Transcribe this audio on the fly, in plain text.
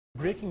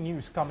Breaking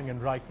news coming in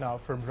right now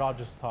from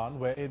Rajasthan,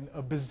 where in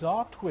a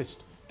bizarre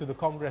twist to the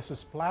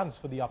Congress's plans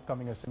for the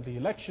upcoming assembly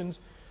elections,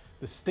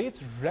 the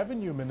state's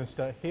revenue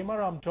minister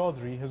Hemaram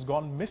Chaudhary has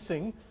gone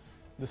missing.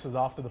 This is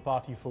after the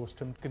party forced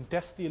him to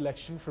contest the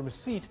election from a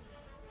seat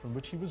from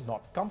which he was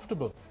not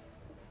comfortable.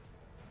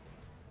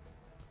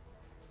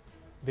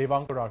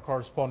 Devankar, our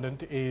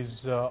correspondent,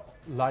 is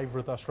live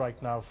with us right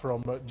now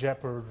from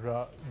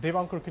Jaipur.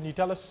 Devankar, can you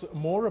tell us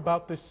more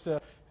about this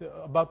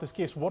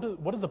case?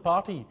 What is the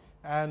party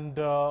and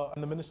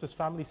the minister's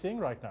family saying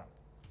right now?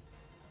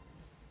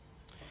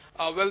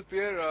 Well,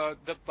 Pierre,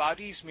 the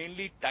party is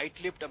mainly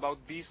tight-lipped about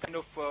these kind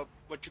of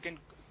what you can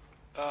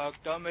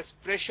term as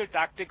pressure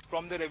tactics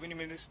from the revenue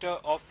minister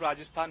of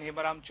Rajasthan,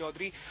 Hemaram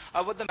Chaudhary.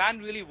 What the man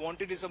really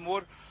wanted is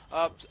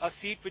a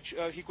seat which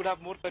he could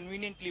have more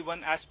conveniently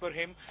won as per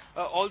him.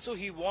 Also,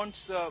 he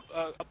wants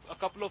a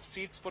couple of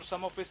seats for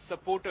some of his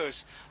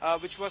supporters,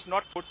 which was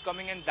not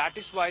forthcoming, and that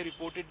is why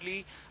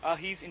reportedly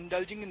he's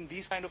indulging in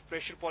these kind of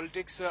pressure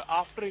politics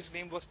after his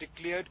name was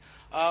declared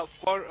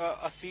for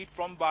a seat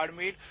from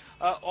Barmer.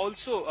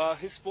 Also,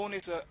 his phone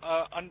is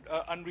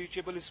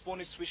unreachable. His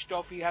phone is switched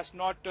off. He has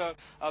not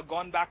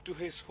gone back to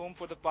his home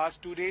for the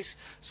past 2 days.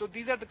 So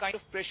these are the kind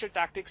of pressure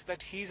tactics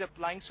that he's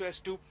applying so as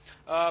to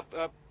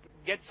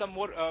get some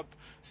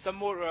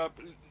more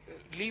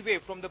leeway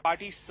from the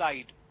party's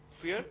side.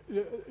 Pierre?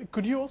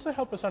 Could you also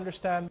help us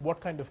understand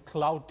what kind of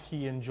clout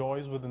he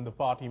enjoys within the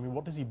party? I mean,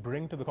 what does he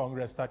bring to the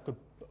Congress that could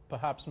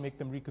perhaps make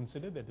them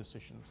reconsider their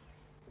decisions?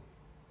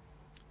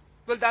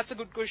 Well, that's a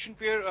good question,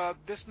 Pierre.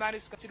 This man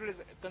is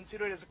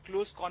considered as a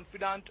close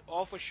confidant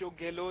of Ashok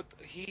Gehlot.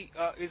 He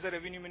is a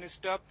revenue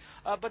minister.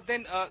 But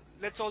then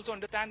let's also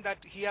understand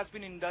that he has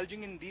been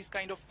indulging in these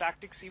kind of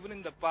tactics even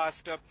in the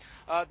past.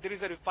 There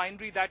is a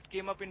refinery that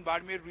came up in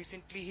Barmer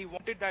recently. He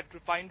wanted that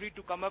refinery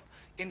to come up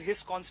in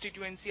his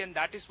constituency, and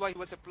that is why he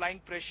was applying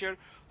pressure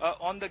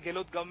on the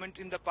Gehlot government.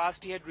 In the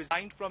past, he had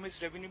resigned from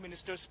his revenue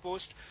minister's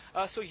post.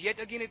 So yet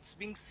again, it's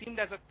being seen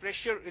as a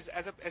pressure,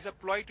 as a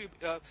ploy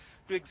to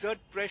exert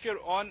pressure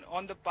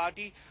on the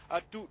party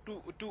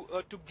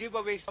to give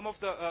away some of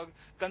the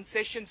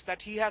concessions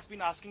that he has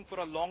been asking for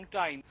a long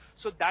time.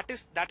 So that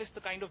is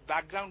the kind of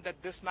background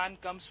that this man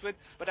comes with.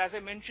 But as I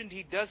mentioned,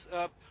 he does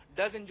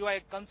enjoy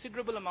a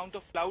considerable amount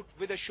of clout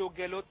with Ashok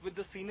Gehlot, with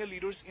the senior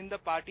leaders in the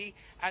party,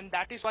 and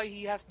that is why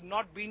he has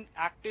not been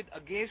acted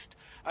against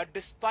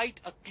despite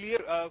a clear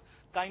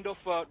kind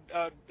of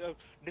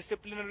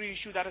disciplinary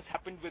issue that has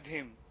happened with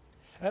him.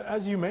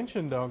 As you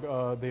mentioned,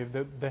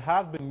 there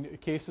have been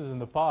cases in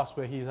the past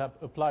where he's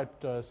applied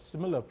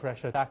similar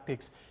pressure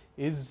tactics.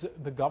 Is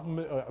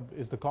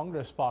the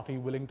Congress party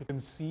willing to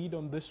concede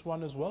on this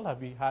one as well? Have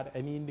we had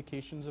any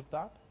indications of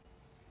that?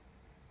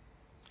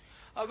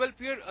 Well,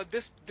 Pierre,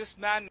 this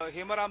man,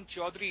 Hemaram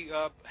Chaudhary,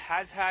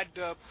 has had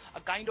a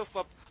kind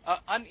of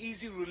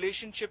uneasy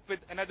relationship with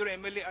another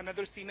MLA,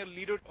 another senior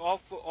leader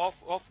of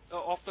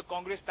the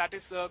Congress, that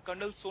is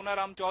Colonel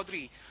Sonaram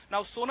Chaudhary.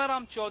 Now,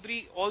 Sonaram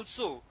Chaudhary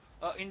also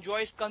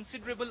enjoys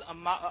considerable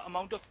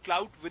amount of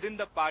clout within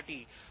the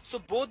party. So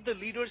both the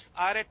leaders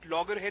are at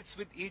loggerheads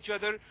with each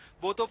other.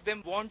 Both of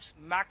them wants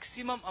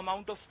maximum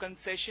amount of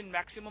concession,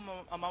 maximum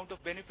amount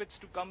of benefits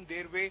to come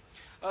their way.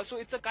 So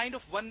it's a kind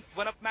of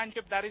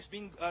one-upmanship that is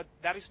being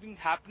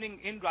happening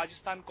in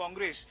Rajasthan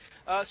Congress.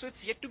 So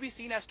it's yet to be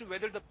seen as to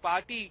whether the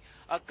party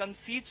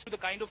concedes to the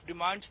kind of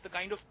demands, the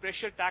kind of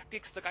pressure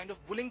tactics, the kind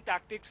of bullying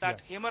tactics that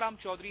Hemaram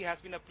Chaudhary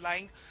has been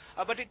applying.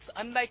 But it's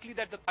unlikely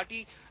that the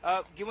party,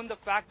 given the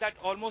fact that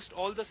almost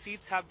all the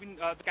seats have been,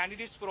 the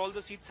candidates for all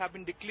the seats have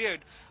been declared,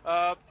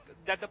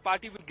 that the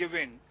party will give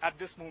in at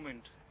this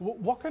moment.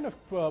 What kind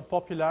of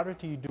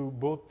popularity do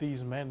both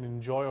these men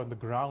enjoy on the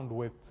ground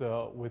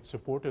with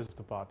supporters of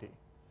the party?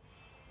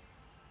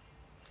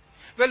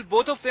 Well,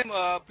 both of them,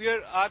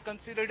 Pierre, are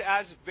considered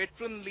as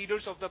veteran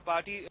leaders of the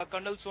party.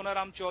 Colonel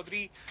Sonaram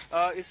Chaudhary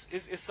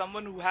is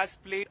someone who has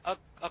played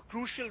a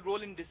crucial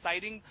role in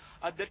deciding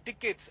the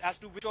tickets as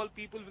to which all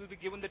people will be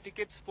given the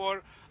tickets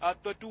for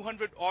the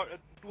 200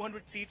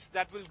 seats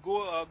that will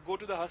go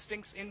to the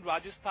hustings in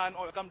Rajasthan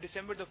or come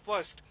December the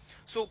 1st.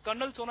 So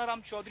Colonel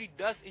Sonaram Chaudhary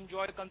does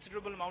enjoy a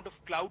considerable amount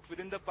of clout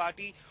within the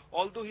party,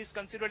 although he's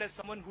considered as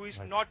someone who is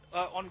not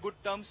on good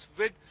terms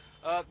with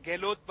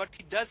Gehlot, but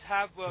he does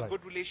have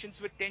good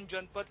relations with 10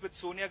 Janpath, with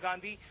Sonia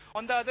Gandhi.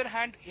 On the other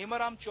hand,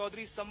 Hemaram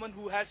Chaudhary is someone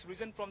who has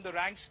risen from the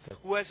ranks,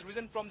 who has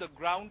risen from the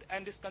ground,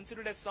 and is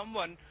considered as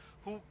someone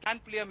who can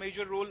play a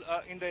major role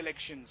in the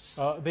elections.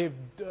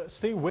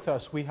 Stay with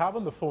us. We have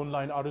on the phone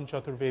line Arun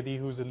Chaturvedi,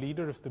 who's a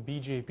leader of the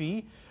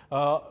BJP.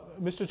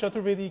 Mr.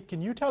 Chaturvedi,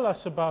 can you tell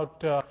us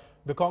about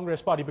the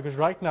Congress party? Because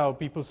right now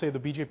people say the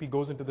BJP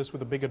goes into this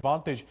with a big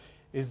advantage.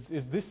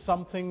 Is this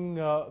something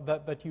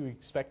that you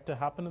expect to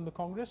happen in the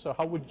Congress, or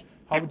how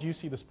would you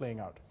see this playing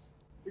out?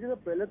 देखिए,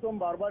 पहले तो हम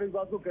बार-बार इस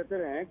बात को कहते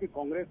रहे हैं कि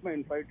कांग्रेस में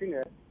इनफाइटिंग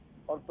है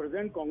और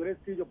प्रेजेंट कांग्रेस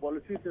की जो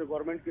पॉलिसीज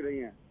गवर्नमेंट की रही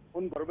हैं,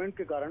 उन गवर्नमेंट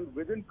के कारण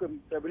विद इन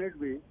कैबिनेट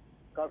भी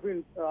काफी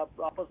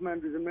आपस में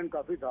डिसएग्रीमेंट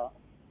काफी था,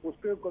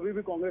 उसके कभी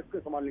भी कांग्रेस के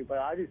संभाल नहीं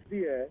पाया। आज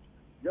इसलिए है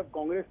जब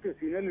कांग्रेस के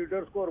सीनियर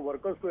लीडर्स को और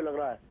वर्कर्स को लग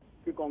रहा है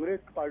कि कांग्रेस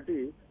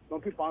पार्टी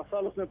क्योंकि 5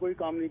 साल उसने कोई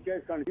काम नहीं किया,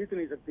 इस कारण जीत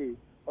नहीं सकती।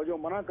 और जो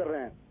मना कर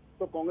रहे हैं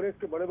तो कांग्रेस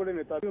के बड़े बड़े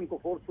नेता भी उनको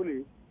फोर्सफुली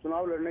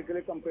चुनाव लड़ने के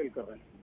लिए कंपेल कर रहे हैं।